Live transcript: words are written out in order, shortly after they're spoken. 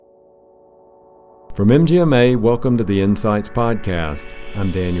From MGMA, welcome to the Insights Podcast.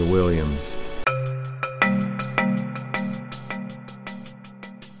 I'm Daniel Williams.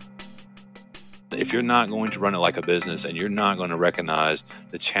 If you're not going to run it like a business and you're not going to recognize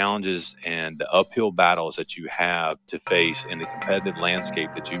the challenges and the uphill battles that you have to face in the competitive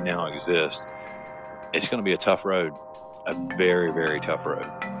landscape that you now exist, it's going to be a tough road, a very, very tough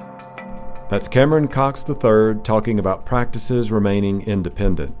road. That's Cameron Cox III talking about practices remaining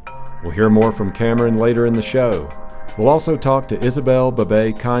independent. We'll hear more from Cameron later in the show. We'll also talk to Isabelle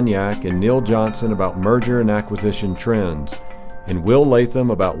Bibet-Kalinyak and Neil Johnson about merger and acquisition trends, and Will Latham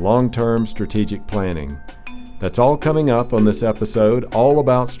about long-term strategic planning. That's all coming up on this episode, all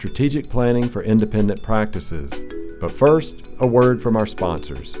about strategic planning for independent practices. But first, a word from our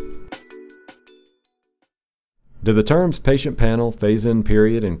sponsors. Do the terms patient panel, phase-in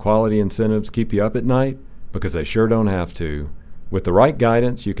period, and quality incentives keep you up at night? Because they sure don't have to. With the right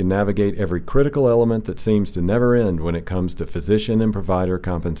guidance, you can navigate every critical element that seems to never end when it comes to physician and provider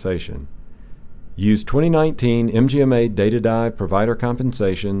compensation. Use 2019 MGMA DataDive Provider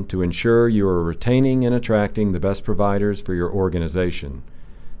Compensation to ensure you are retaining and attracting the best providers for your organization.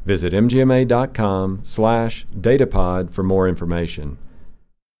 Visit mgma.com/datapod for more information.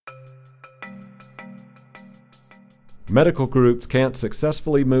 Medical groups can't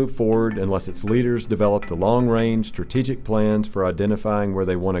successfully move forward unless its leaders develop the long-range strategic plans for identifying where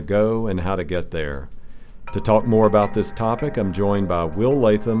they want to go and how to get there. To talk more about this topic, I'm joined by Will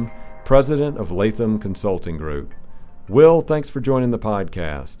Latham, President of Latham Consulting Group. Will, thanks for joining the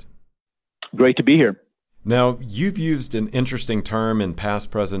podcast. Great to be here. Now, you've used an interesting term in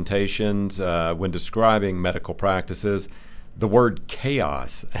past presentations when describing medical practices, the word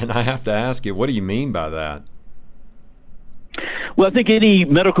chaos. And I have to ask you, what do you mean by that? Well, I think any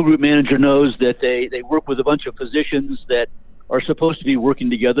medical group manager knows that they work with a bunch of physicians that are supposed to be working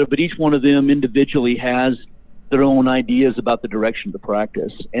together, but each one of them individually has their own ideas about the direction of the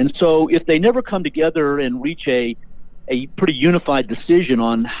practice. And so if they never come together and reach a pretty unified decision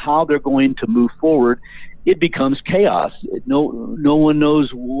on how they're going to move forward, it becomes chaos. No one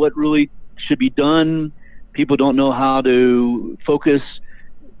knows what really should be done. People don't know how to focus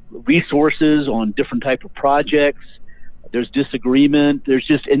resources on different type of projects. There's disagreement. There's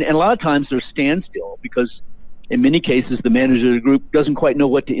just, and a lot of times there's standstill because in many cases the manager of the group doesn't quite know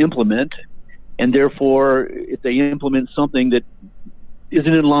what to implement. And therefore, if they implement something that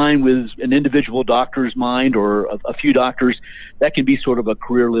isn't in line with an individual doctor's mind or a few doctors, that can be sort of a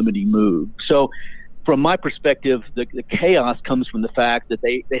career-limiting move. So from my perspective, the chaos comes from the fact that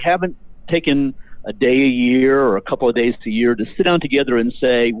they haven't taken a day a year or a couple of days a year to sit down together and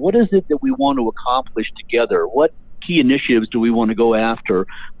say, what is it that we want to accomplish together? What key initiatives do we want to go after?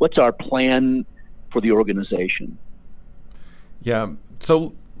 What's our plan for the organization? Yeah,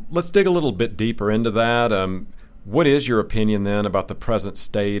 so let's dig a little bit deeper into that. What is your opinion then about the present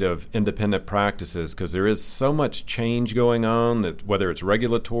state of independent practices? Because there is so much change going on, that whether it's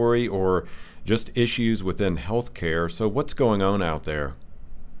regulatory or just issues within healthcare. So what's going on out there?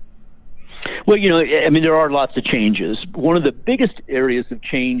 Well, there are lots of changes. One of the biggest areas of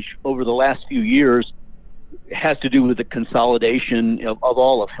change over the last few years has to do with the consolidation of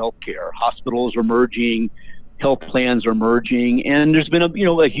all of healthcare. Hospitals are merging, health plans are merging, and there's been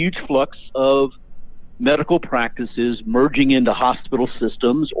a huge flux of medical practices merging into hospital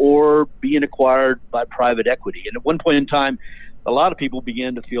systems or being acquired by private equity. And at one point in time, a lot of people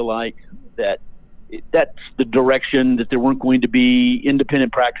began to feel like that's the direction, that there weren't going to be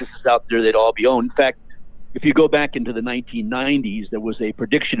independent practices out there, they'd all be owned. In fact, if you go back into the 1990s, there was a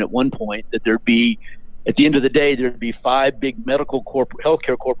prediction at one point that at the end of the day, there'd be 5 big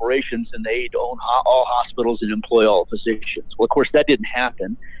healthcare corporations, and they'd own all hospitals and employ all physicians. Well, of course, that didn't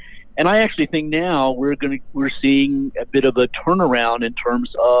happen. And I actually think now we're seeing a bit of a turnaround in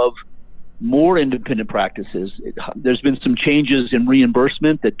terms of more independent practices. There's been some changes in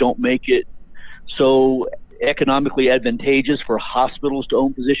reimbursement that don't make it so economically advantageous for hospitals to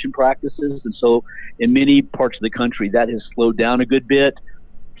own physician practices. And so in many parts of the country, that has slowed down a good bit.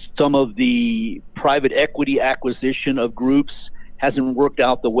 Some of the private equity acquisition of groups hasn't worked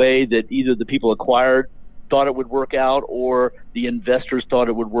out the way that either the people acquired thought it would work out or the investors thought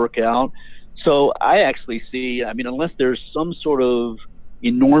it would work out. So I actually see, unless there's some sort of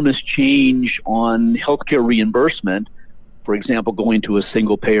enormous change on healthcare reimbursement, for example, going to a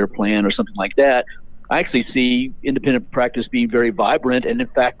single payer plan or something like that, I actually see independent practice being very vibrant and in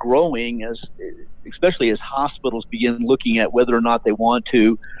fact growing, especially as hospitals begin looking at whether or not they want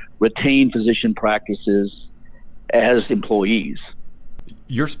to retain physician practices as employees.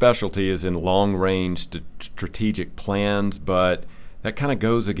 Your specialty is in long-range strategic plans, but That kind of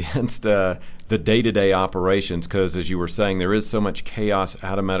goes against the day-to-day operations because, as you were saying, there is so much chaos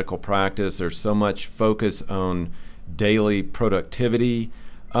out of medical practice. There's so much focus on daily productivity.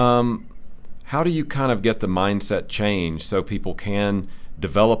 How do you kind of get the mindset change so people can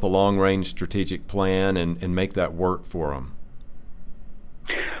develop a long-range strategic plan and make that work for them?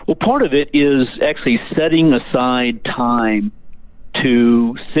 Well, part of it is actually setting aside time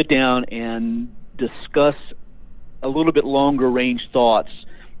to sit down and discuss a little bit longer range thoughts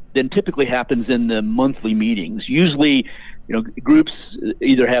than typically happens in the monthly meetings. Usually, groups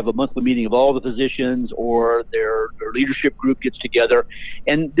either have a monthly meeting of all the physicians or their leadership group gets together,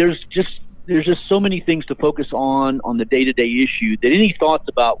 and there's just so many things to focus on the day-to-day issue that any thoughts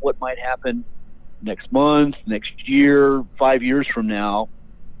about what might happen next month, next year, 5 years from now,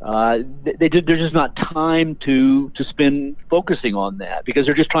 there's just not time to spend focusing on that because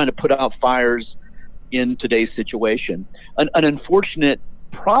they're just trying to put out fires in today's situation. An unfortunate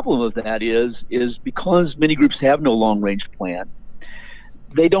problem of that is because many groups have no long-range plan,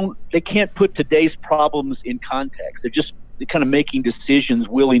 they can't put today's problems in context. They're kind of making decisions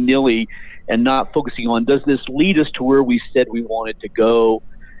willy-nilly and not focusing on, does this lead us to where we said we wanted to go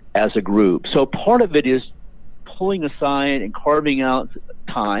as a group? So part of it is pulling aside and carving out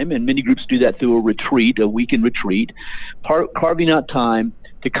time, and many groups do that through a weekend retreat, carving out time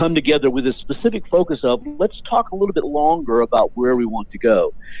to come together with a specific focus of, let's talk a little bit longer about where we want to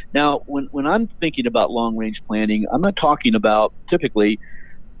go. Now, when I'm thinking about long-range planning, I'm not talking about typically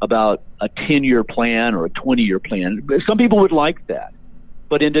about a 10-year plan or a 20-year plan. Some people would like that.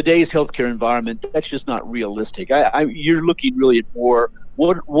 But in today's healthcare environment, that's just not realistic. You're looking really at more,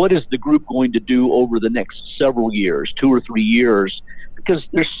 what is the group going to do over the next several years, 2 or 3 years? Because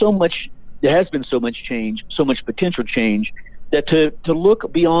there has been so much change, so much potential change, that to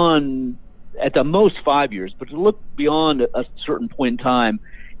look beyond, at the most 5 years, but to look beyond a certain point in time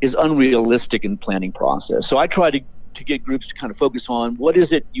is unrealistic in the planning process. So I try to get groups to kind of focus on what is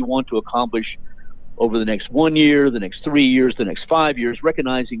it you want to accomplish over the next 1 year, the next 3 years, the next 5 years,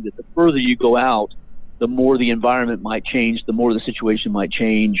 recognizing that the further you go out, the more the environment might change, the more the situation might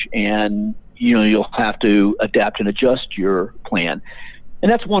change, and you'll have to adapt and adjust your plan.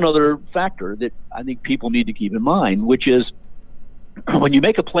 And that's one other factor that I think people need to keep in mind, which is when you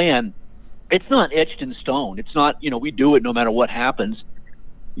make a plan, it's not etched in stone. It's not, we do it no matter what happens.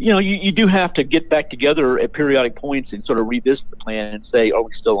 You do have to get back together at periodic points and sort of revisit the plan and say, are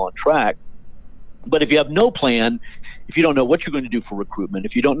we still on track? But if you have no plan, if you don't know what you're going to do for recruitment,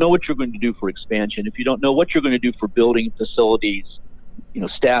 if you don't know what you're going to do for expansion, if you don't know what you're going to do for building facilities,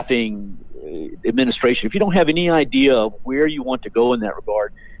 staffing, administration, if you don't have any idea of where you want to go in that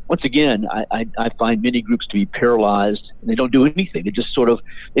regard, once again, I find many groups to be paralyzed and they don't do anything. They sort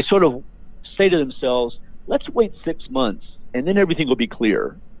of say to themselves, let's wait 6 months and then everything will be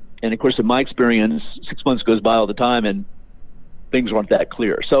clear. And of course, in my experience, 6 months goes by all the time and things aren't that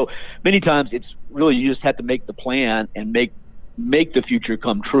clear. So many times it's really, you just have to make the plan and make the future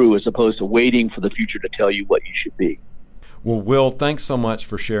come true as opposed to waiting for the future to tell you what you should be. Well, Will, thanks so much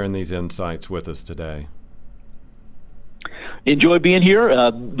for sharing these insights with us today. Enjoy being here.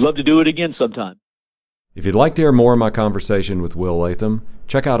 Love to do it again sometime. If you'd like to hear more of my conversation with Will Latham,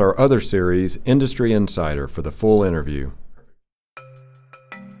 check out our other series, Industry Insider, for the full interview.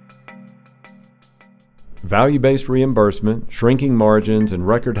 Value-based reimbursement, shrinking margins, and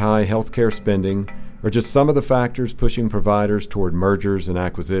record-high healthcare spending are just some of the factors pushing providers toward mergers and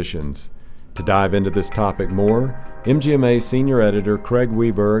acquisitions. To dive into this topic more, MGMA Senior Editor Craig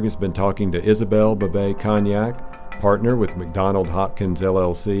Weberg has been talking to Isabelle Bibet-Kalinyak, partner with McDonald Hopkins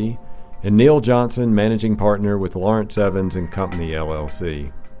LLC, and Neil Johnson, managing partner with Lawrence Evans & Company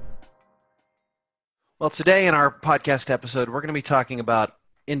LLC. Well, today in our podcast episode, we're going to be talking about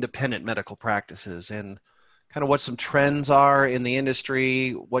independent medical practices and kind of what some trends are in the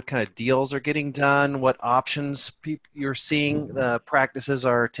industry, what kind of deals are getting done, what options you're seeing the practices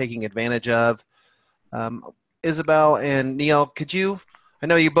are taking advantage of. Isabelle and Neil, I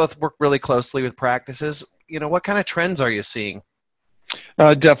know you both work really closely with practices. What kind of trends are you seeing?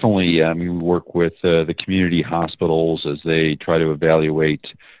 Definitely. We work with the community hospitals as they try to evaluate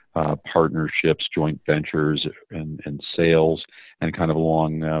partnerships, joint ventures, and sales, and kind of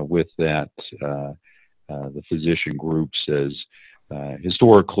along with that, the physician groups as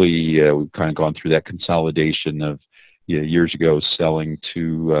historically we've kind of gone through that consolidation of years ago selling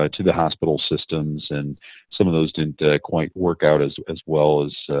to the hospital systems, and some of those didn't quite work out as well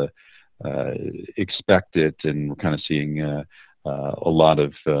as expected, and we're kind of seeing a lot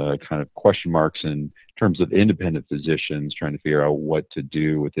of kind of question marks in terms of independent physicians trying to figure out what to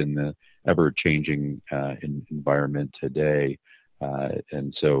do within the ever-changing environment today.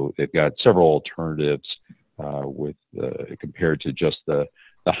 And so they've got several alternatives with compared to just the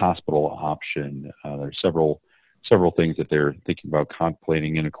hospital option. There's several things that they're thinking about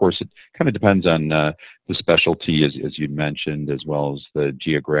contemplating, and of course it kind of depends on the specialty, as you mentioned, as well as the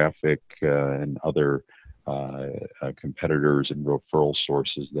geographic and other competitors and referral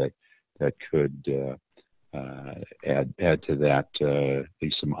sources that could add to that, at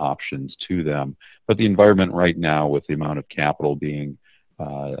least some options to them. But the environment right now, with the amount of capital being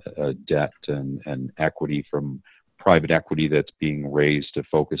debt and equity from private equity that's being raised to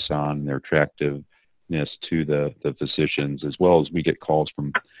focus on their attractiveness to the physicians, as well as we get calls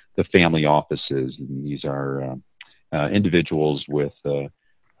from the family offices, and these are individuals with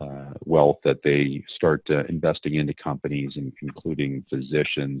wealth that they start investing into companies, including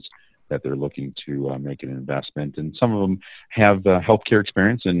physicians that they're looking to make an investment. And some of them have healthcare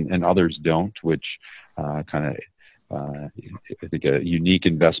experience and others don't, which kind of I think a unique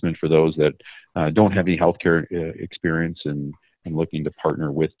investment for those that don't have any healthcare experience and looking to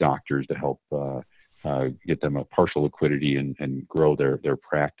partner with doctors to help get them a partial liquidity and grow their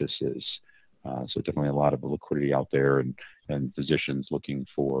practices. So definitely a lot of liquidity out there, and physicians looking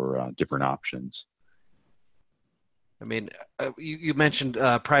for different options. I mean, you mentioned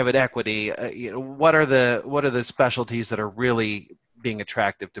private equity. What are the specialties that are really being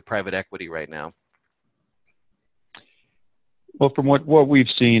attractive to private equity right now? Well, from what we've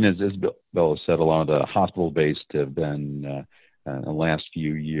seen, as Bella said, a lot of the hospital-based have been in the last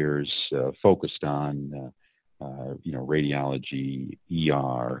few years focused on radiology,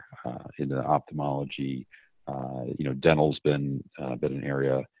 ER, into ophthalmology. Dental's been an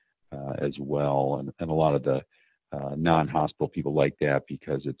area as well, and a lot of the non-hospital people like that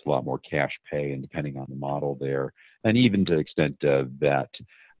because it's a lot more cash pay, and depending on the model there, and even to the extent vet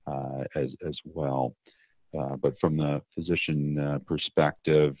as well. But from the physician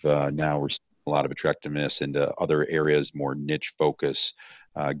perspective, now we're seeing a lot of attractiveness into other areas, more niche focus,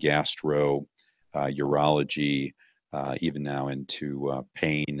 gastro, urology, even now into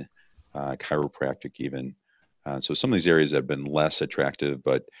pain, chiropractic even. So some of these areas have been less attractive,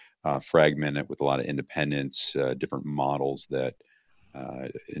 but fragmented with a lot of independence, different models that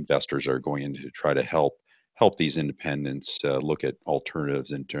investors are going into to try to help these independents look at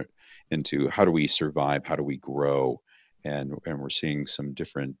alternatives into how do we survive, how do we grow, and we're seeing some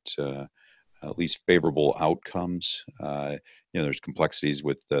different, at least favorable outcomes. There's complexities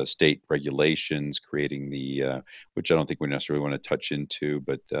with state regulations creating which I don't think we necessarily want to touch into,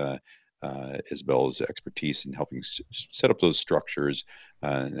 but Isabelle's expertise in helping set up those structures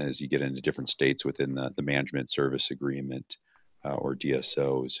as you get into different states within the management service agreement or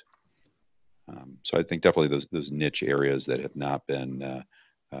DSOs. So I think definitely those niche areas that have not been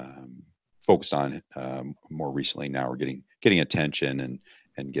focused on more recently now are getting attention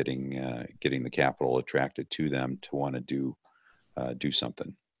and getting the capital attracted to them to want to do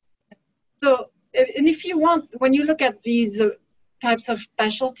something. So, and if you want, when you look at these types of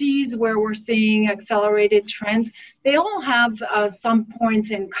specialties where we're seeing accelerated trends, they all have some points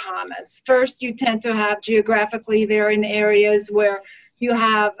in common. First, you tend to have geographically, they're in areas where you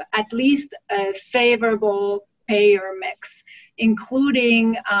have at least a favorable payer mix,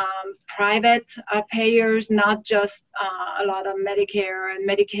 including private payers, not just a lot of Medicare and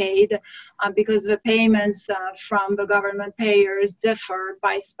Medicaid, because the payments from the government payers differ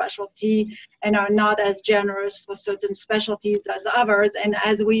by specialty and are not as generous for certain specialties as others. And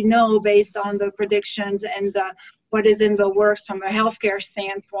as we know, based on the predictions and what is in the works from a healthcare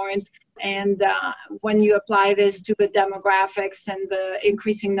standpoint, and when you apply this to the demographics and the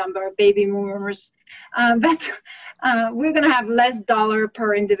increasing number of baby boomers, we're going to have less dollar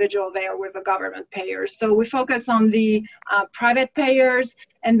per individual there with the government payers. So we focus on the private payers,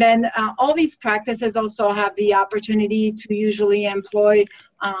 and then all these practices also have the opportunity to usually employ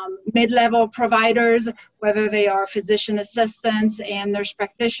mid-level providers, whether they are physician assistants and nurse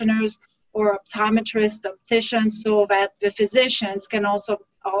practitioners or optometrists, opticians, so that the physicians can also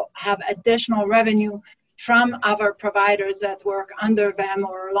have additional revenue from other providers that work under them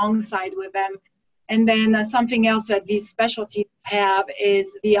or alongside with them. And then something else that these specialties have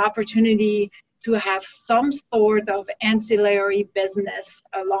is the opportunity to have some sort of ancillary business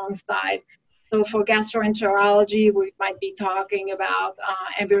alongside. So for gastroenterology, we might be talking about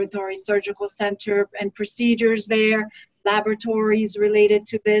ambulatory surgical center and procedures there, laboratories related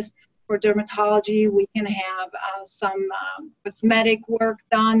to this. For dermatology, we can have some cosmetic work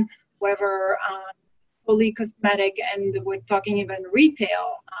done, whether fully cosmetic, and we're talking even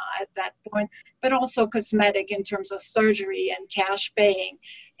retail at that point, but also cosmetic in terms of surgery and cash paying.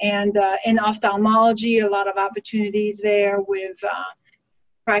 And in ophthalmology, a lot of opportunities there with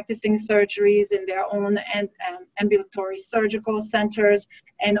practicing surgeries in their own ambulatory surgical centers,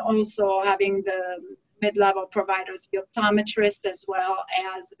 and also having the mid-level providers, the optometrist, as well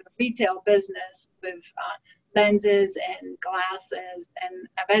as the retail business with lenses and glasses. And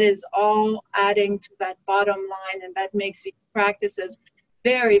that is all adding to that bottom line, and that makes these practices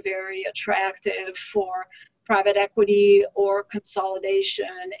very, very attractive for private equity or consolidation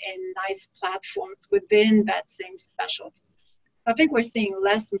and nice platforms within that same specialty. I think we're seeing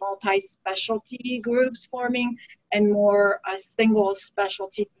less multi-specialty groups forming and more single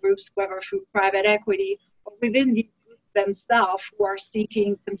specialty groups, whether through private equity or within these groups themselves, who are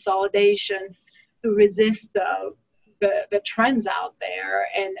seeking consolidation to resist the trends out there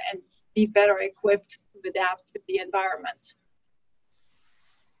and be better equipped to adapt to the environment.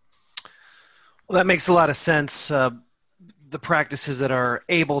 Well, that makes a lot of sense. The practices that are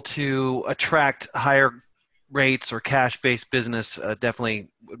able to attract higher rates or cash-based business definitely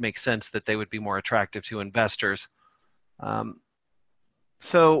would make sense that they would be more attractive to investors.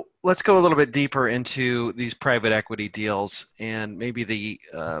 So let's go a little bit deeper into these private equity deals and maybe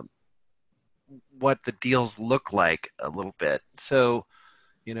what the deals look like a little bit. So,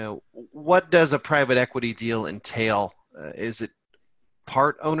 what does a private equity deal entail? Is it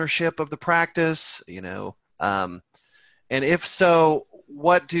part ownership of the practice? And if so,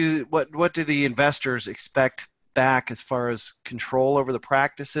 what do the investors expect back as far as control over the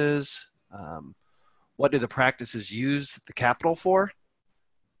practices? What do the practices use the capital for?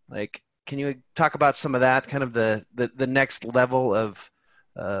 Can you talk about some of that, kind of the next level of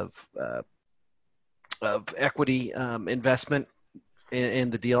equity investment in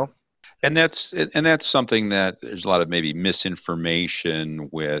the deal? And that's something that there's a lot of maybe misinformation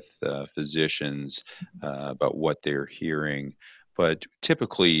with physicians about what they're hearing. But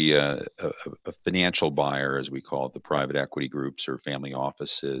typically, a financial buyer, as we call it, the private equity groups or family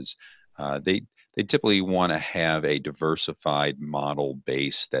offices, they typically want to have a diversified model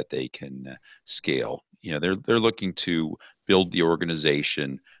base that they can scale. They're looking to build the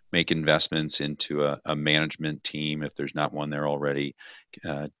organization, make investments into a management team if there's not one there already,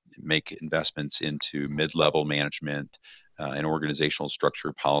 make investments into mid-level management, and organizational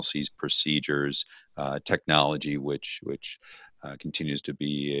structure, policies, procedures, technology, which continues to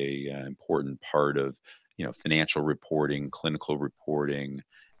be a important part of financial reporting, clinical reporting,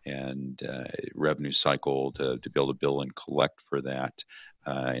 and revenue cycle to be able to bill and collect for that,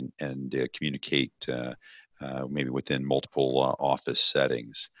 and communicate maybe within multiple office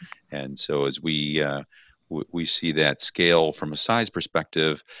settings. And so as we see that scale from a size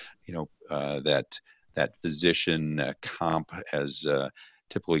perspective, that physician comp as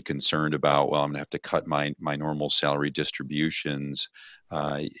typically concerned about, well, I'm going to have to cut my normal salary distributions.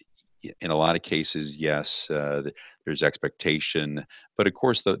 In a lot of cases, yes, there's expectation, but of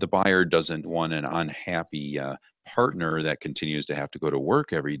course the buyer doesn't want an unhappy partner that continues to have to go to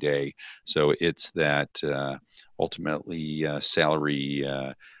work every day. So it's that ultimately salary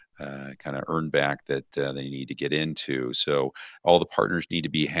kind of earn back that they need to get into. So all the partners need to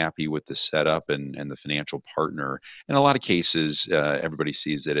be happy with the setup and the financial partner. In a lot of cases, everybody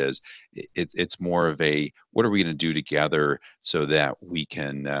sees it as it's more of a, what are we going to do together so that we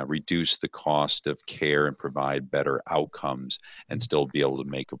can reduce the cost of care and provide better outcomes and still be able to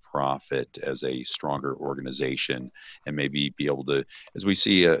make a profit as a stronger organization, and maybe be able to, as we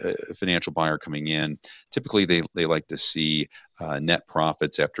see a financial buyer coming in, typically they like to see net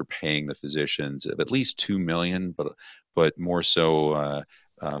profits after paying the physicians of at least $2 million, but more so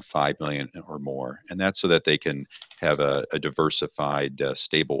 $5 million or more. And that's so that they can have a diversified,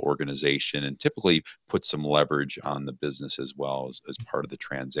 stable organization, and typically put some leverage on the business as well as part of the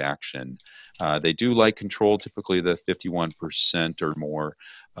transaction. They do like control, typically the 51% or more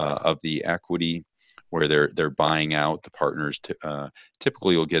of the equity, where they're buying out the partners.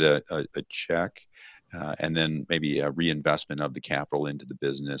 Typically will get a check, and then maybe a reinvestment of the capital into the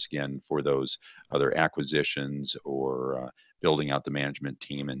business, again, for those other acquisitions or building out the management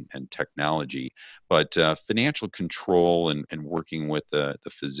team and technology. But financial control and working with the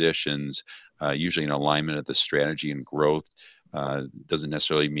physicians, usually in alignment of the strategy and growth, doesn't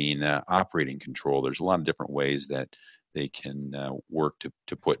necessarily mean operating control. There's a lot of different ways that they can work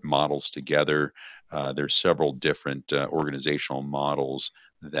to put models together. There's several different organizational models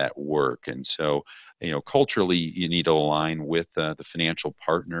that work. And so, culturally, you need to align with the financial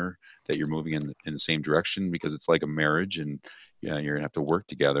partner that you're moving in the same direction, because it's like a marriage, and you're going to have to work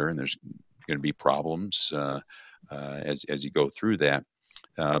together, and there's going to be problems as you go through that.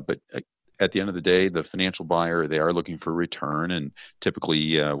 But at the end of the day, the financial buyer, they are looking for return, and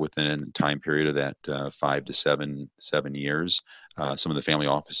typically within a time period of that 5 to 7 years. Some of the family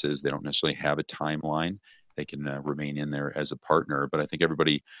offices, they don't necessarily have a timeline. They can remain in there as a partner. But I think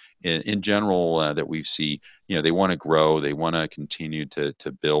everybody in general that we see, they want to grow. They want to continue to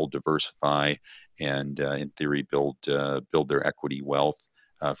build, diversify, and in theory, build their equity wealth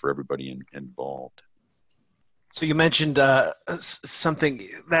for everybody involved. So you mentioned something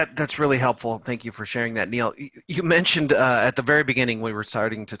that's really helpful. Thank you for sharing that, Neil. You mentioned at the very beginning, we were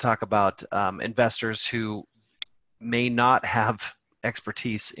starting to talk about investors who may not have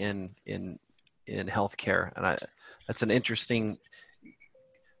expertise in healthcare, and that's an interesting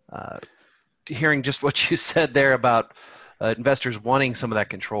hearing just what you said there about investors wanting some of that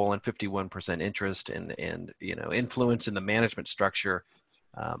control and 51% interest and influence in the management structure.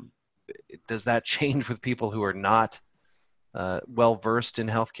 Does that change with people who are not well versed in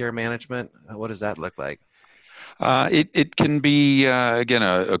healthcare management? What does that look like? It can be, again,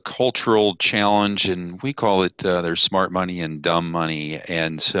 a cultural challenge, and we call it there's smart money and dumb money.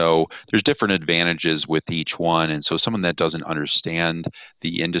 And so there's different advantages with each one. And so someone that doesn't understand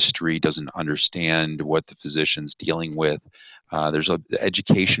the industry, doesn't understand what the physician's dealing with, there's an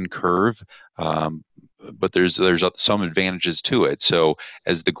education curve, but there's some advantages to it. So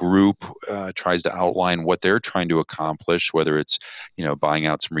as the group tries to outline what they're trying to accomplish, whether it's buying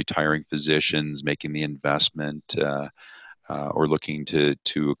out some retiring physicians, making the investment, or looking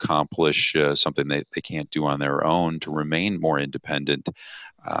to accomplish something that they can't do on their own to remain more independent,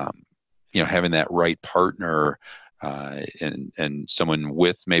 having that right partner. And someone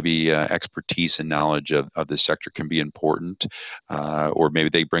with maybe expertise and knowledge of the sector can be important, or maybe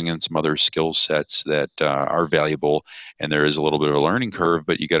they bring in some other skill sets that are valuable, and there is a little bit of a learning curve,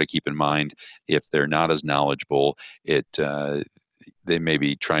 but you got to keep in mind if they're not as knowledgeable, they may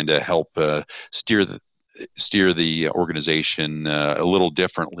be trying to help steer the organization a little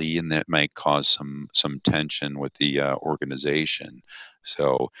differently, and that might cause some tension with the organization.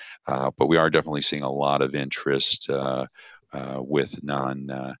 So, but we are definitely seeing a lot of interest with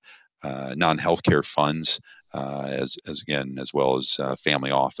non-healthcare funds, as well as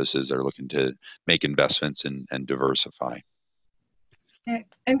family offices that are looking to make investments and diversify.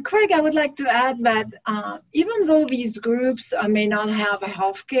 And Craig, I would like to add that even though these groups may not have a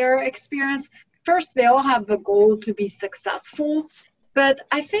healthcare experience, first they all have the goal to be successful. But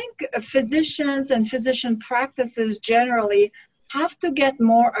I think physicians and physician practices generally have to get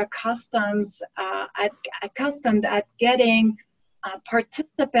more accustomed at getting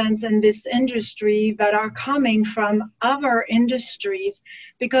participants in this industry that are coming from other industries,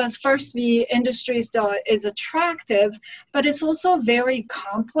 because first the industry still is attractive, but it's also very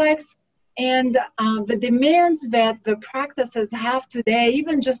complex, and the demands that the practices have today,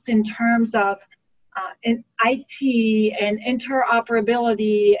 even just in terms of in IT and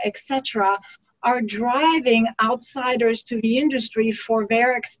interoperability, etc., are driving outsiders to the industry for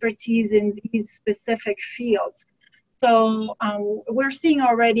their expertise in these specific fields. So we're seeing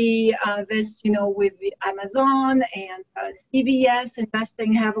already this, with the Amazon and CVS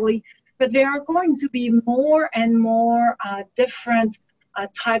investing heavily, but there are going to be more and more different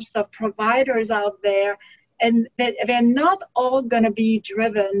types of providers out there, and they're not all going to be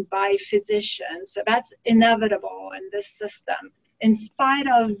driven by physicians. So that's inevitable in this system. In spite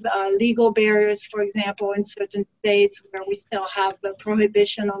of legal barriers, for example, in certain states where we still have the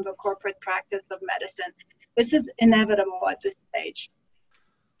prohibition on the corporate practice of medicine, this is inevitable at this stage.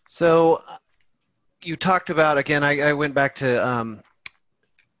 So you talked about, again, I went back to,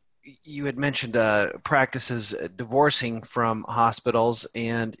 you had mentioned practices divorcing from hospitals,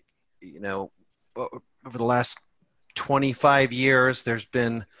 and, over the last 25 years, there's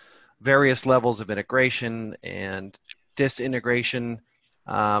been various levels of integration and disintegration.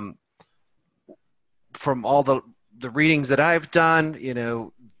 From all the readings that I've done,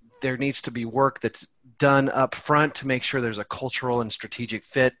 there needs to be work that's done up front to make sure there's a cultural and strategic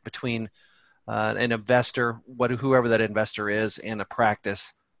fit between an investor, whoever that investor is, and a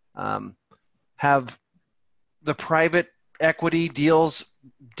practice. Have the private equity deals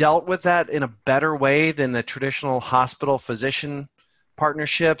dealt with that in a better way than the traditional hospital physician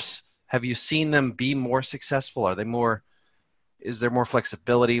partnerships? Have you seen them be more successful? Is there more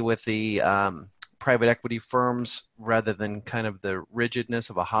flexibility with the private equity firms rather than kind of the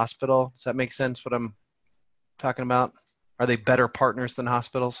rigidness of a hospital? Does that make sense what I'm talking about? Are they better partners than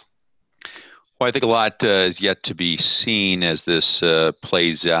hospitals? Well, I think a lot is yet to be seen as this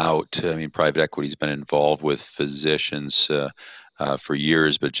plays out. I mean, private equity has been involved with physicians for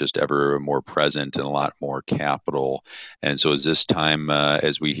years, but just ever more present and a lot more capital. And so is this time,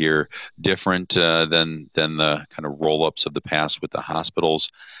 as we hear, different than the kind of roll-ups of the past with the hospitals?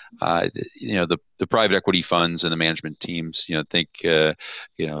 The private equity funds and the management teams, think, definitely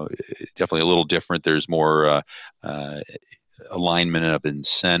a little different. There's more alignment of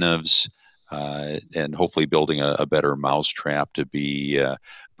incentives and hopefully building a better mousetrap to be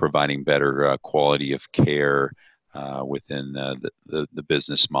providing better quality of care within the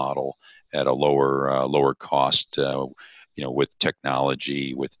business model at a lower cost, with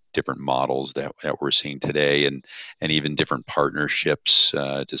technology, with different models that we're seeing today, and even different partnerships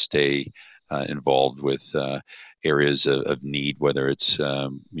to stay involved with areas of need, whether it's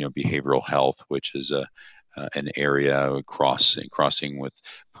behavioral health, which is an area crossing with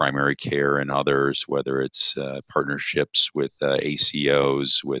primary care and others, whether it's partnerships with ACOs,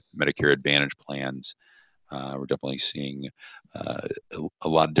 with Medicare Advantage plans. We're definitely seeing a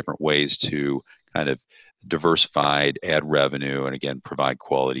lot of different ways to kind of diversified, add revenue, and again, provide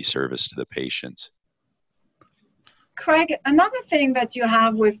quality service to the patients. Craig, another thing that you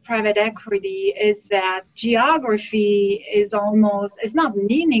have with private equity is that geography is not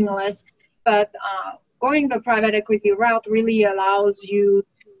meaningless, but going the private equity route really allows you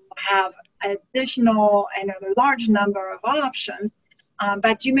to have additional and a large number of options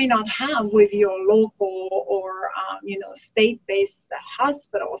that you may not have with your local or state-based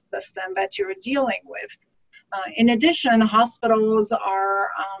hospital system that you're dealing with. In addition, hospitals are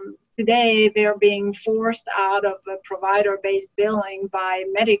today they're being forced out of the provider-based billing by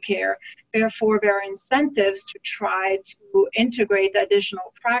Medicare. Therefore, their incentives to try to integrate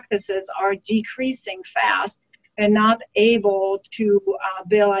additional practices are decreasing fast and not able to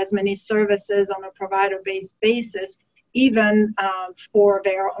bill as many services on a provider-based basis, even for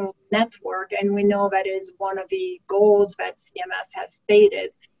their own network. And we know that is one of the goals that CMS has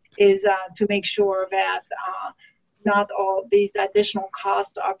stated, is to make sure that not all these additional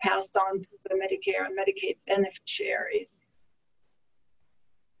costs are passed on to the Medicare and Medicaid beneficiaries.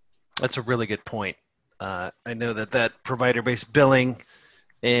 That's a really good point. I know that provider-based billing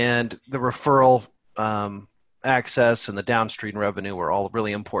and the referral access and the downstream revenue are all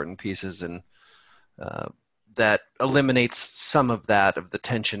really important pieces, and that eliminates some of the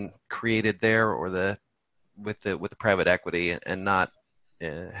tension created there, or with the private equity, and not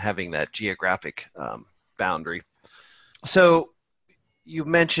having that geographic boundary. So you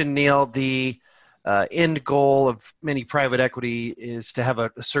mentioned, Neil, the end goal of many private equity is to have a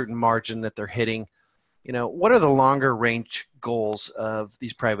certain margin that they're hitting. What are the longer range goals of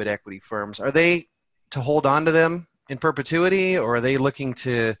these private equity firms? Are they to hold on to them in perpetuity, or are they looking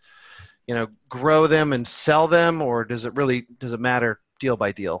to grow them and sell them, or does it matter deal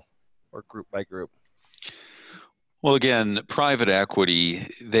by deal or group by group? Well, again, private equity,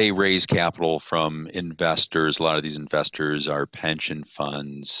 they raise capital from investors. A lot of these investors are pension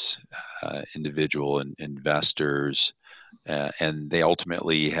funds, individual investors, and they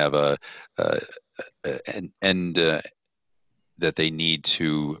ultimately have an end that they need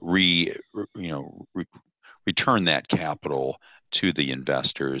to return that capital to the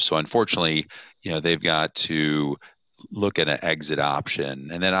investors. So unfortunately, they've got to look at an exit option,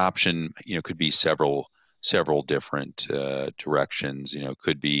 and that option, could be several different directions.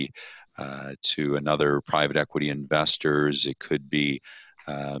 Could be to another private equity investors. It could be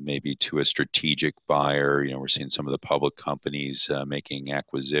maybe to a strategic buyer. We're seeing some of the public companies making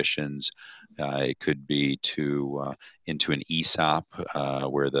acquisitions. It could be into an ESOP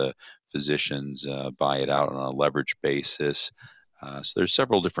where the physicians buy it out on a leverage basis. So there's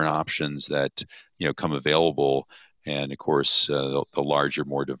several different options that come available, and of course, the larger,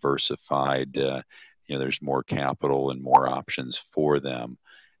 more diversified, there's more capital and more options for them.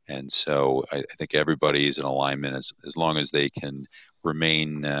 And so I think everybody's in alignment as long as they can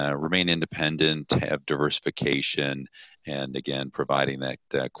remain independent, have diversification, and again, providing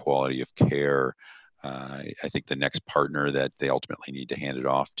that quality of care. I think the next partner that they ultimately need to hand it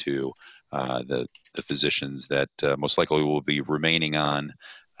off to, the physicians that most likely will be remaining on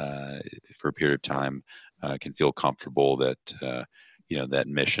for a period of time, can feel comfortable that that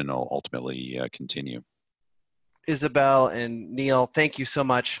mission will ultimately continue. Isabelle and Neil, thank you so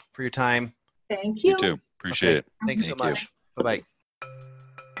much for your time. Thank you. You too. Appreciate it. Thanks so much. Bye-bye.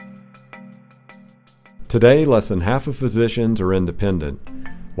 Today, less than half of physicians are independent.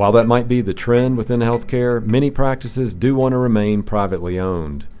 While that might be the trend within healthcare, many practices do want to remain privately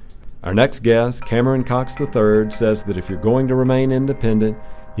owned. Our next guest, Cameron Cox III, says that if you're going to remain independent,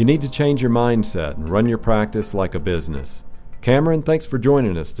 you need to change your mindset and run your practice like a business. Cameron, thanks for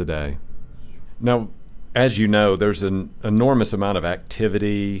joining us today. Now, as you know, there's an enormous amount of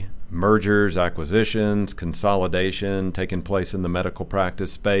activity, mergers, acquisitions, consolidation taking place in the medical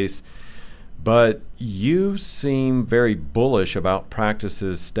practice space. But you seem very bullish about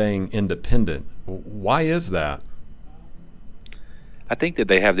practices staying independent. Why is that? I think that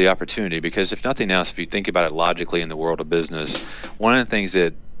they have the opportunity because, if nothing else, if you think about it logically in the world of business, one of the things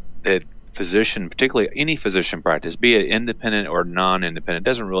that physician, particularly any physician practice, be it independent or non-independent,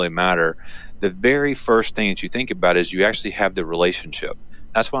 doesn't really matter. The very first thing that you think about is you actually have the relationship.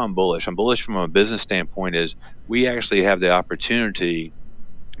 That's why I'm bullish. I'm bullish from a business standpoint is we actually have the opportunity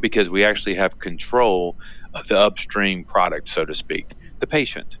because we actually have control of the upstream product, so to speak, the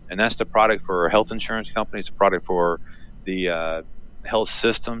patient. And that's the product for health insurance companies, the product for the health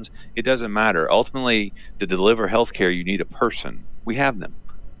systems. It doesn't matter. Ultimately, to deliver healthcare, you need a person. We have them.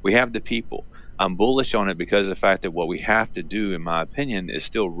 We have the people. I'm bullish on it because of the fact that what we have to do, in my opinion, is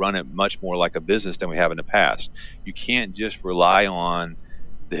still run it much more like a business than we have in the past. You can't just rely on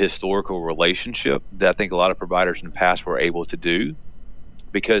the historical relationship that I think a lot of providers in the past were able to do,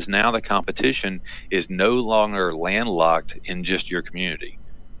 because now the competition is no longer landlocked in just your community.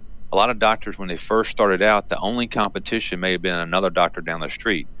 A lot of doctors, when they first started out, the only competition may have been another doctor down the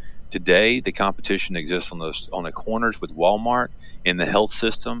street. Today, the competition exists on the corners with Walmart, in the health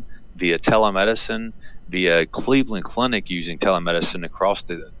system, via telemedicine, via Cleveland Clinic using telemedicine across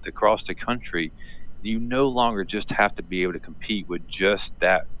the country. You no longer just have to be able to compete with just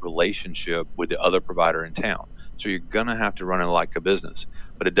that relationship with the other provider in town. So you're going to have to run it like a business.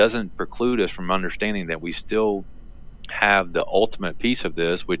 But it doesn't preclude us from understanding that we still have the ultimate piece of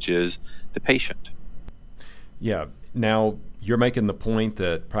this, which is the patient. Yeah. Now, you're making the point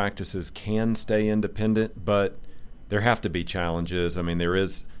that practices can stay independent, but there have to be challenges. I mean, there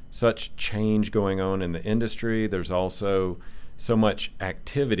is such change going on in the industry. There's also so much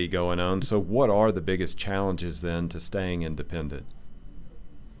activity going on. So what are the biggest challenges then to staying independent?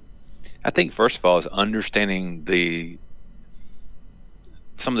 I think first of all is understanding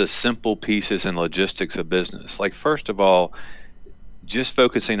some of the simple pieces and logistics of business. Like, first of all, just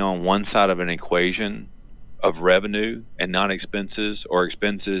focusing on one side of an equation of revenue and not expenses, or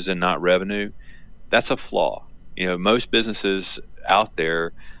expenses and not revenue, that's a flaw. You know, most businesses out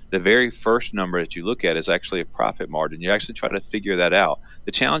there, the very first number that you look at is actually a profit margin. You actually try to figure that out.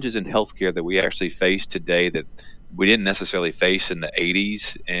 The challenges in healthcare that we actually face today that we didn't necessarily face in the 80s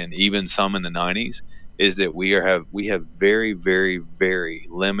and even some in the 90s is that we have very, very, very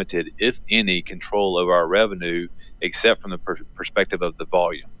limited, if any, control over our revenue, except from the perspective of the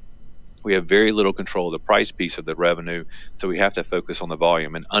volume. We have very little control of the price piece of the revenue, so we have to focus on the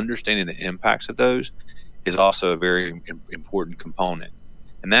volume. And understanding the impacts of those is also a very important component.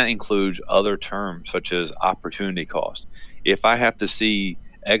 And that includes other terms such as opportunity cost. If I have to see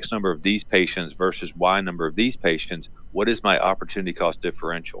X number of these patients versus Y number of these patients, what is my opportunity cost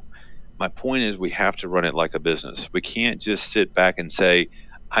differential? My point is we have to run it like a business. We can't just sit back and say,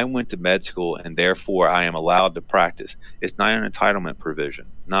 I went to med school and therefore I am allowed to practice. It's not an entitlement provision,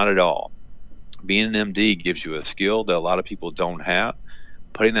 not at all. Being an MD gives you a skill that a lot of people don't have.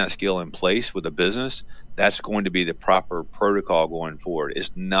 Putting that skill in place with a business, that's going to be the proper protocol going forward.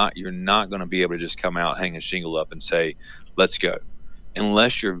 You're not going to be able to just come out, hang a shingle up and say, let's go,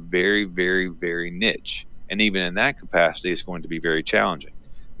 unless you're very, very, very niche. And even in that capacity, it's going to be very challenging,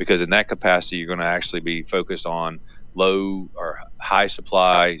 because in that capacity, you're going to actually be focused on high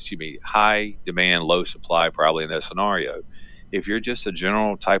demand, low supply, probably in that scenario. If you're just a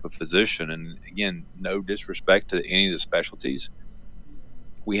general type of physician, and again, no disrespect to any of the specialties,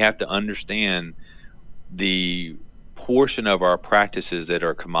 we have to understand the portion of our practices that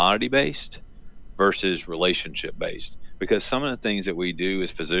are commodity-based versus relationship-based. Because some of the things that we do as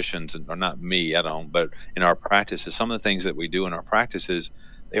physicians, or not me, I don't, but in our practices, some of the things that we do in our practices,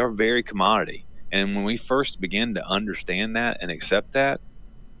 they are very commodity. And when we first begin to understand that and accept that,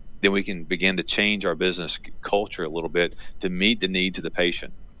 then we can begin to change our business culture a little bit to meet the needs of the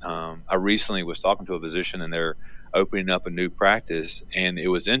patient. I recently was talking to a physician, and they're opening up a new practice, and it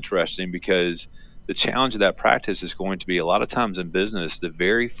was interesting because the challenge of that practice is going to be, a lot of times in business, the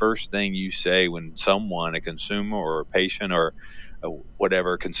very first thing you say when someone, a consumer or a patient or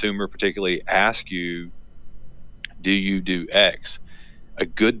whatever, consumer particularly, asks you, do you do X? A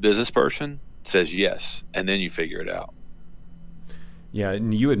good business person says yes, and then you figure it out. Yeah,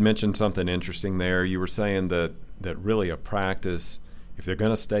 and you had mentioned something interesting there. You were saying that really a practice, if they're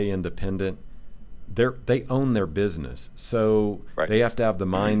going to stay independent, they own their business. So right. They have to have the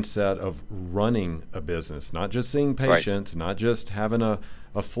mindset of running a business, not just seeing patients, right. Not just having a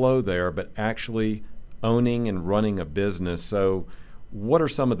flow there, but actually owning and running a business. So what are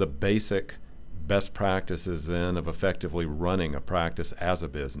some of the basic best practices then of effectively running a practice as a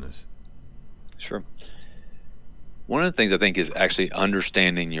business? Sure. One of the things I think is actually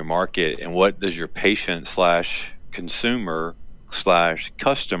understanding your market and what does your patient / consumer /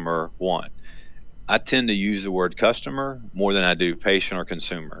 customer want. I tend to use the word customer more than I do patient or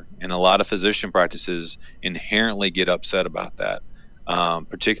consumer. And a lot of physician practices inherently get upset about that,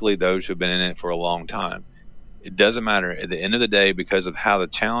 particularly those who've been in it for a long time. It doesn't matter. At the end of the day, because of how the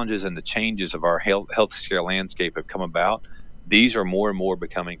challenges and the changes of our healthcare landscape have come about, these are more and more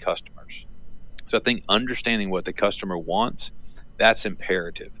becoming customers. So I think understanding what the customer wants, that's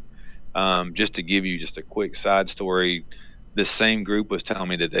imperative. Just to give you just a quick side story, this same group was telling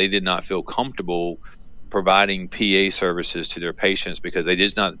me that they did not feel comfortable providing PA services to their patients because they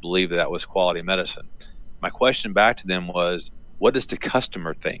did not believe that was quality medicine. My question back to them was, what does the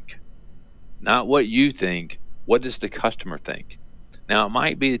customer think? Not what you think, what does the customer think? Now, it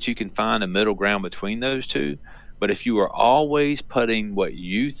might be that you can find a middle ground between those two, but if you are always putting what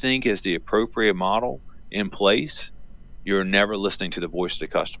you think is the appropriate model in place, you're never listening to the voice of the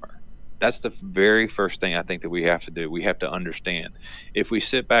customer. That's the very first thing I think that we have to do. We have to understand. If we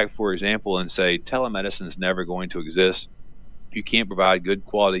sit back, for example, and say telemedicine is never going to exist, you can't provide good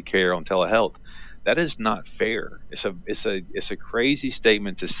quality care on telehealth, that is not fair. It's a crazy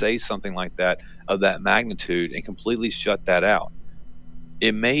statement to say something like that of that magnitude and completely shut that out.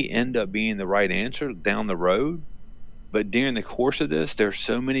 It may end up being the right answer down the road, but during the course of this, there are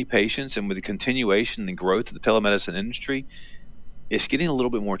so many patients, and with the continuation and growth of the telemedicine industry, it's getting a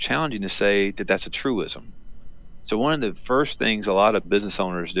little bit more challenging to say that that's a truism. So one of the first things a lot of business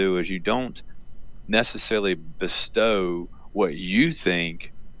owners do is you don't necessarily bestow what you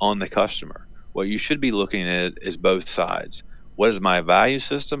think on the customer. What you should be looking at is both sides. What is my value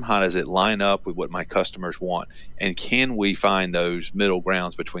system? How does it line up with what my customers want? And can we find those middle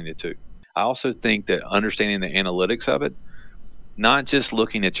grounds between the two? I also think that understanding the analytics of it, not just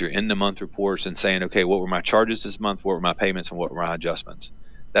looking at your end-of-month reports and saying, okay, what were my charges this month, what were my payments, and what were my adjustments?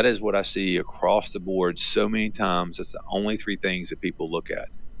 That is what I see across the board so many times. It's the only three things that people look at.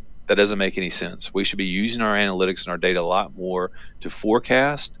 That doesn't make any sense. We should be using our analytics and our data a lot more to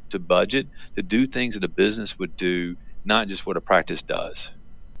forecast, to budget, to do things that a business would do, not just what a practice does.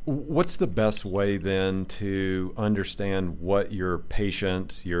 What's the best way then to understand what your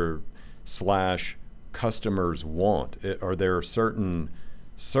patients, your / customers want? Are there certain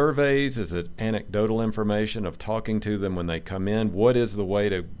surveys? Is it anecdotal information of talking to them when they come in? What is the way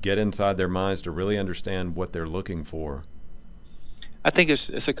to get inside their minds to really understand what they're looking for? I think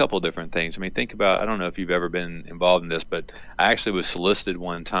it's a couple of different things. I mean, think about, I don't know if you've ever been involved in this, but I actually was solicited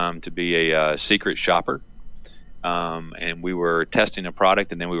one time to be a secret shopper. And we were testing a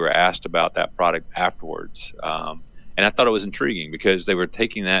product, and then we were asked about that product afterwards. And I thought it was intriguing because they were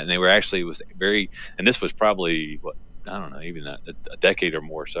taking that, and they were actually, it was very, and this was probably, I don't know, even a decade or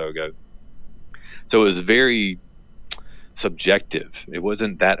more so ago. So it was very subjective. It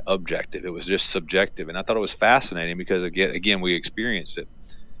wasn't that objective. It was just subjective. And I thought it was fascinating because, again, we experienced it.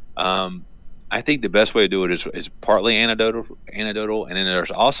 I think the best way to do it is partly anecdotal, and then there's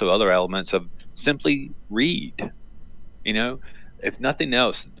also other elements of simply read. You know, if nothing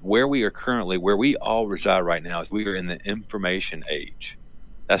else, where we are currently, where we all reside right now, is we are in the information age.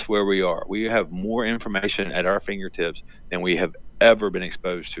 That's where we are. We have more information at our fingertips than we have ever been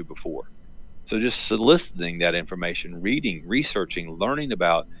exposed to before. So just soliciting that information, reading, researching, learning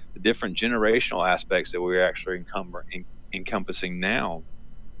about the different generational aspects that we're actually encompassing now,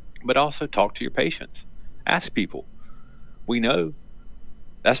 but also talk to your patients. Ask people. We know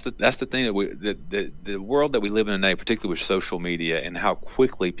that's the thing that the world that we live in today, particularly with social media and how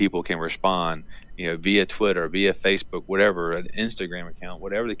quickly people can respond, you know, via Twitter, via Facebook, whatever, an Instagram account,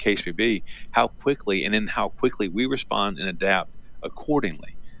 whatever the case may be, how quickly we respond and adapt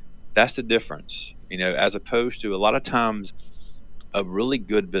accordingly. That's the difference, you know, as opposed to a lot of times a really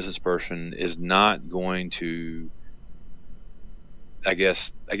good business person is not going to, I guess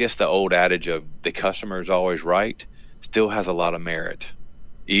the old adage of the customer is always right still has a lot of merit.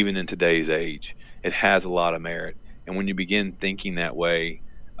 Even in today's age, it has a lot of merit. And when you begin thinking that way,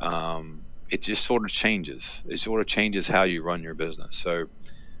 it just sort of changes. It sort of changes how you run your business. So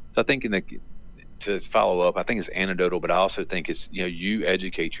I think to follow up, I think it's anecdotal, but I also think it's, you know, you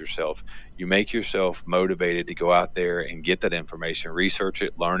educate yourself. You make yourself motivated to go out there and get that information, research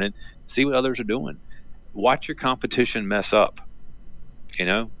it, learn it, see what others are doing. Watch your competition mess up. You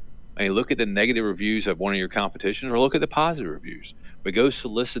know, I mean, look at the negative reviews of one of your competitions or look at the positive reviews. But go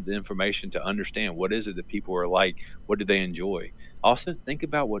solicit the information to understand what is it that people are like, what do they enjoy. Also, think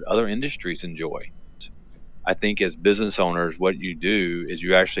about what other industries enjoy. I think as business owners, what you do is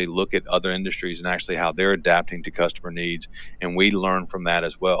you actually look at other industries and actually how they're adapting to customer needs, and we learn from that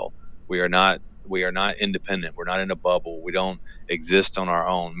as well. We are not independent. We're not in a bubble. We don't exist on our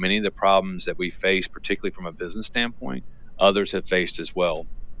own. Many of the problems that we face, particularly from a business standpoint, others have faced as well.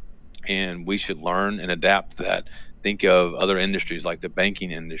 And we should learn and adapt to that. Think of other industries like the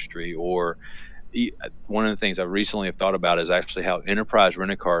banking industry, or one of the things I recently have thought about is actually how Enterprise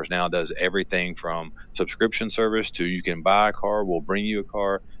Rent-A-Cars now does everything from subscription service to you can buy a car, we'll bring you a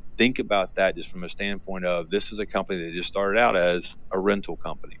car. Think about that just from a standpoint of this is a company that just started out as a rental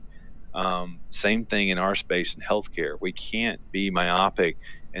company. Same thing in our space in healthcare. We can't be myopic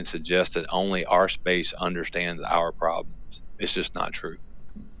and suggest that only our space understands our problems. It's just not true.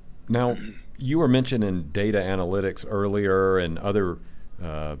 Now, you were mentioning data analytics earlier and other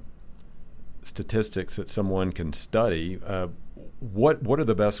statistics that someone can study. What are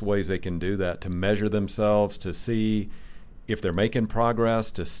the best ways they can do that to measure themselves, to see if they're making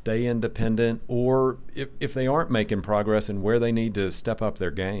progress, to stay independent, or if they aren't making progress and where they need to step up their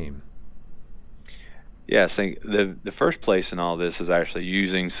game? Yeah, I think the first place in all this is actually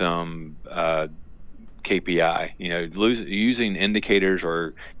using some KPI. Using indicators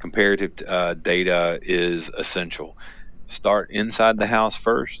or comparative data is essential. Start inside the house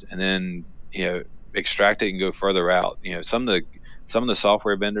first, and then extract it and go further out. Some of the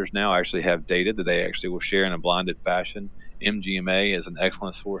software vendors now actually have data that they actually will share in a blinded fashion. MGMA is an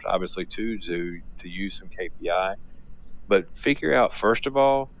excellent source, obviously, too, to use some KPI. But figure out, first of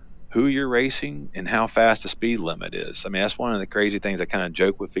all, who you're racing and how fast the speed limit is. I mean, that's one of the crazy things I kind of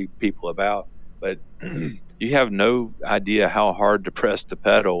joke with people about. But you have no idea how hard to press the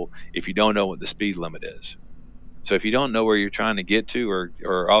pedal if you don't know what the speed limit is. So if you don't know where you're trying to get to,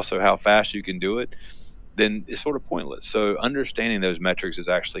 or also how fast you can do it, then it's sort of pointless. So understanding those metrics is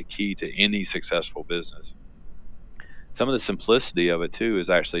actually key to any successful business. Some of the simplicity of it, too, is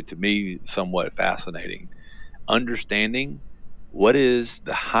actually, to me, somewhat fascinating. Understanding what is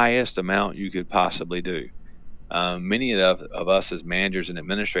the highest amount you could possibly do. Many of us as managers and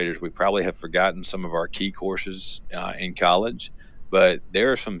administrators, we probably have forgotten some of our key courses in college, but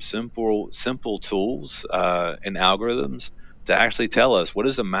there are some simple tools and algorithms to actually tell us what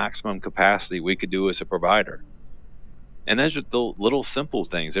is the maximum capacity we could do as a provider. And those are the little simple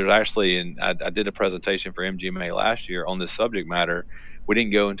things. There's actually, and I did a presentation for MGMA last year on this subject matter. We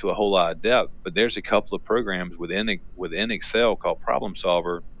didn't go into a whole lot of depth, but there's a couple of programs within Excel called Problem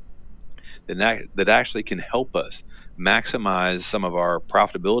Solver that actually can help us maximize some of our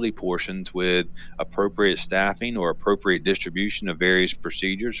profitability portions with appropriate staffing or appropriate distribution of various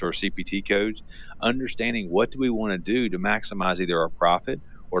procedures or CPT codes, understanding what do we want to do to maximize either our profit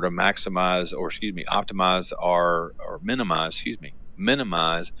or to optimize or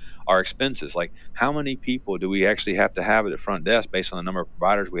minimize our expenses. Like, how many people do we actually have to have at the front desk based on the number of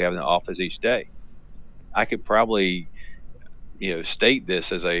providers we have in the office each day? I could probably state this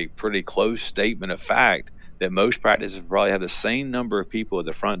as a pretty close statement of fact that most practices probably have the same number of people at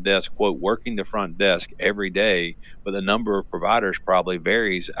the front desk, quote, working the front desk every day, but the number of providers probably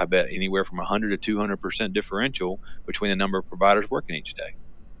varies, I bet, anywhere from 100 to 200% differential between the number of providers working each day.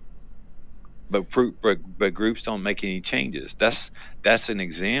 But groups don't make any changes. That's an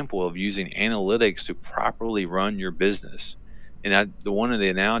example of using analytics to properly run your business. And one of the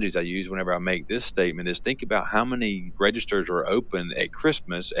analogies I use whenever I make this statement is think about how many registers are open at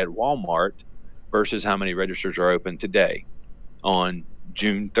Christmas at Walmart versus how many registers are open today on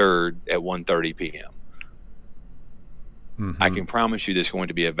June 3rd at 1:30 p.m. I can promise you there's going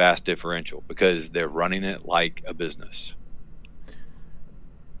to be a vast differential because they're running it like a business.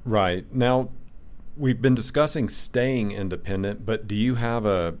 Right. Now, we've been discussing staying independent, but do you have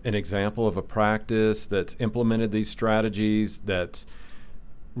an example of a practice that's implemented these strategies that's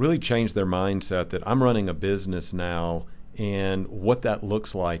really changed their mindset that I'm running a business now, and what that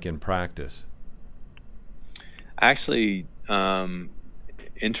looks like in practice? Actually,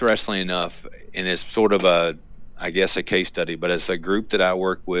 interestingly enough, and it's sort of a case study, but it's a group that I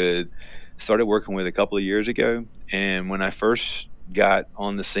started working with a couple of years ago. And when I first got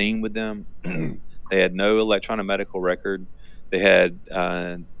on the scene with them, they had no electronic medical record. They had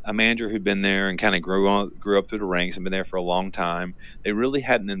a manager who'd been there and kind of grew up through the ranks and been there for a long time. They really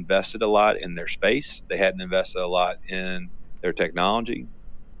hadn't invested a lot in their space. They hadn't invested a lot in their technology.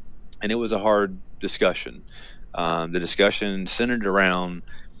 And it was a hard discussion. The discussion centered around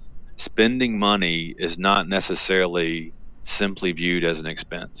spending money is not necessarily simply viewed as an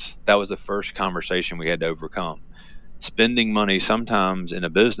expense. That was the first conversation we had to overcome. Spending money sometimes in a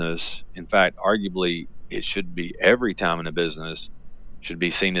business, in fact, arguably it should be every time in a business, should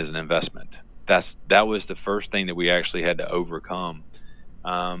be seen as an investment. that was the first thing that we actually had to overcome.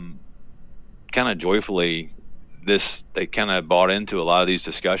 Kind of joyfully, they kind of bought into a lot of these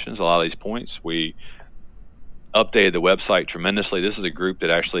discussions, a lot of these points. We updated the website tremendously. This is a group that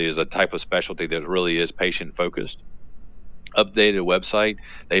actually is a type of specialty that really is patient focused. Updated the website.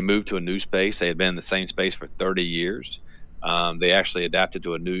 They moved to a new space. They had been in the same space for 30 years. They actually adapted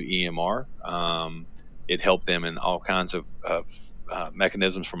to a new EMR. It helped them in all kinds of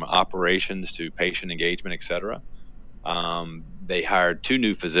mechanisms, from operations to patient engagement, et cetera. They hired 2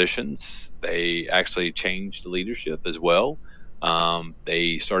 new physicians. They actually changed the leadership as well.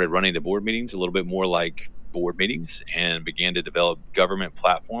 They started running the board meetings a little bit more like board meetings, and began to develop government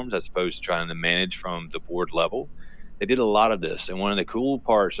platforms as opposed to trying to manage from the board level. They did a lot of this, and one of the cool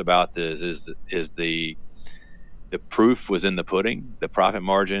parts about this is the proof was in the pudding. The profit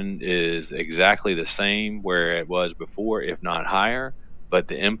margin is exactly the same where it was before, if not higher, but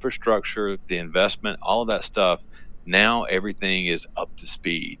the infrastructure, the investment, all of that stuff, now everything is up to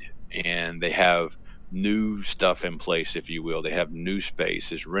speed, and they have new stuff in place, if you will. They have new space.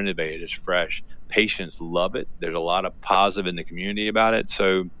 It's renovated. It's fresh. Patients love it. There's a lot of positive in the community about it.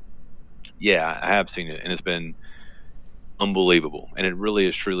 So, yeah, I have seen it, and it's been unbelievable. And it really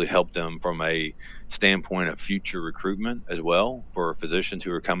has truly helped them from a standpoint of future recruitment as well for physicians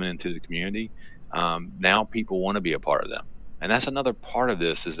who are coming into the community. Now people want to be a part of them. And that's another part of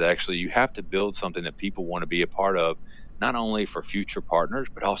this, is actually you have to build something that people want to be a part of, not only for future partners,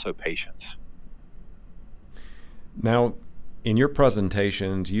 but also patients. Now, in your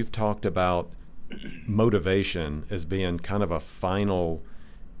presentations, you've talked about motivation as being kind of a final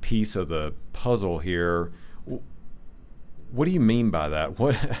piece of the puzzle here. What do you mean by that?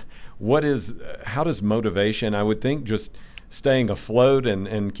 How does motivation, I would think just staying afloat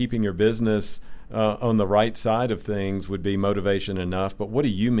and keeping your business on the right side of things would be motivation enough, but what do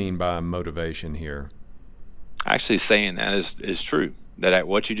you mean by motivation here? Actually, saying that is true. That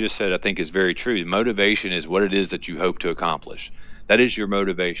what you just said, I think, is very true. Motivation is what it is that you hope to accomplish. That is your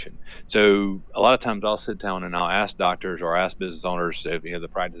motivation. So a lot of times I'll sit down and I'll ask doctors or ask business owners, the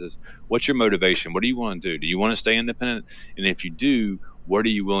practices, what's your motivation? What do you want to do? Do you want to stay independent? And if you do, what are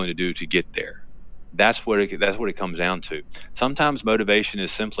you willing to do to get there? That's what it comes down to. Sometimes motivation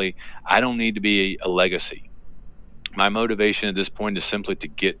is simply, I don't need to be a legacy. My motivation at this point is simply to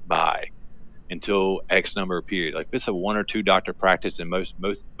get by until X number of period. Like if it's a 1 or 2 doctor practice and both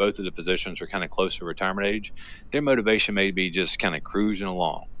of the physicians are kind of close to retirement age, their motivation may be just kind of cruising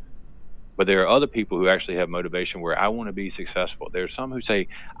along. But there are other people who actually have motivation where I want to be successful. There are some who say,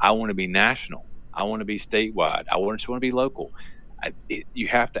 I want to be national. I want to be statewide. I just want to be local. You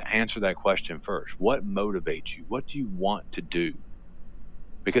have to answer that question first. What motivates you? What do you want to do?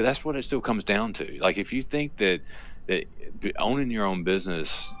 Because that's what it still comes down to. Like if you think that owning your own business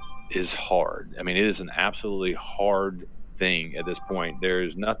is hard. I mean, it is an absolutely hard thing at this point.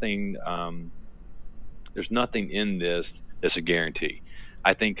 There's nothing in this that's a guarantee.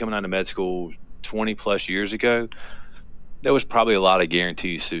 I think coming out of med school 20 plus years ago, there was probably a lot of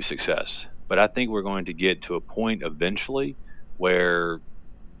guarantees to success. But I think we're going to get to a point eventually where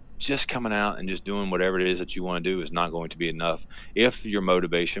just coming out and just doing whatever it is that you want to do is not going to be enough if your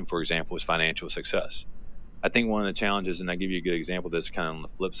motivation, for example, is financial success. I think one of the challenges, and I'll give you a good example that's kind of on the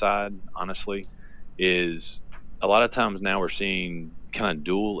flip side, honestly, is a lot of times now we're seeing kind of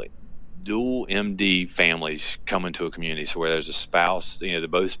dual MD families come into a community. So where there's a spouse,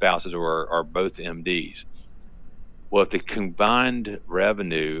 both spouses are both MDs. Well, if the combined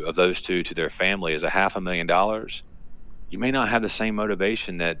revenue of those two to their family is $500,000, you may not have the same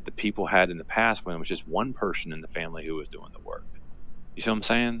motivation that the people had in the past when it was just one person in the family who was doing the work. You see what I'm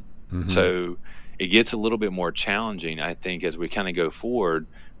saying? Mm-hmm. So it gets a little bit more challenging, I think, as we kind of go forward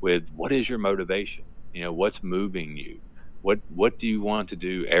with what is your motivation? What's moving you? What do you want to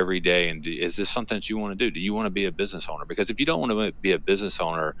do every day? And is this something that you want to do? Do you want to be a business owner? Because if you don't want to be a business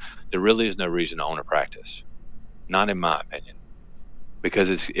owner, there really is no reason to own a practice. Not in my opinion. Because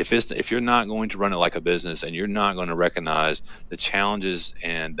if you're not going to run it like a business and you're not going to recognize the challenges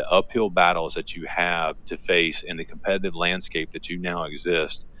and the uphill battles that you have to face in the competitive landscape that you now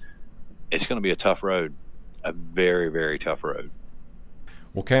exist, it's going to be a tough road, a very, very tough road.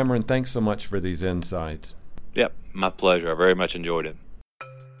 Well, Cameron, thanks so much for these insights. Yep, my pleasure. I very much enjoyed it.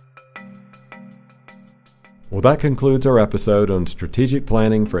 Well, that concludes our episode on strategic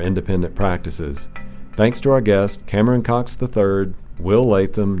planning for independent practices. Thanks to our guests, Cameron Cox III, Will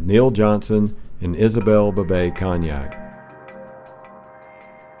Latham, Neil Johnson, and Isabelle Bibet-Kalinyak.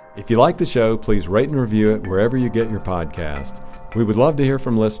 If you like the show, please rate and review it wherever you get your podcast. We would love to hear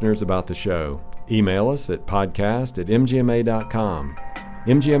from listeners about the show. Email us at podcast@mgma.com.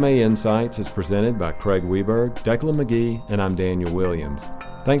 MGMA Insights is presented by Craig Weberg, Declan McGee, and I'm Daniel Williams.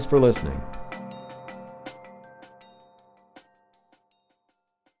 Thanks for listening.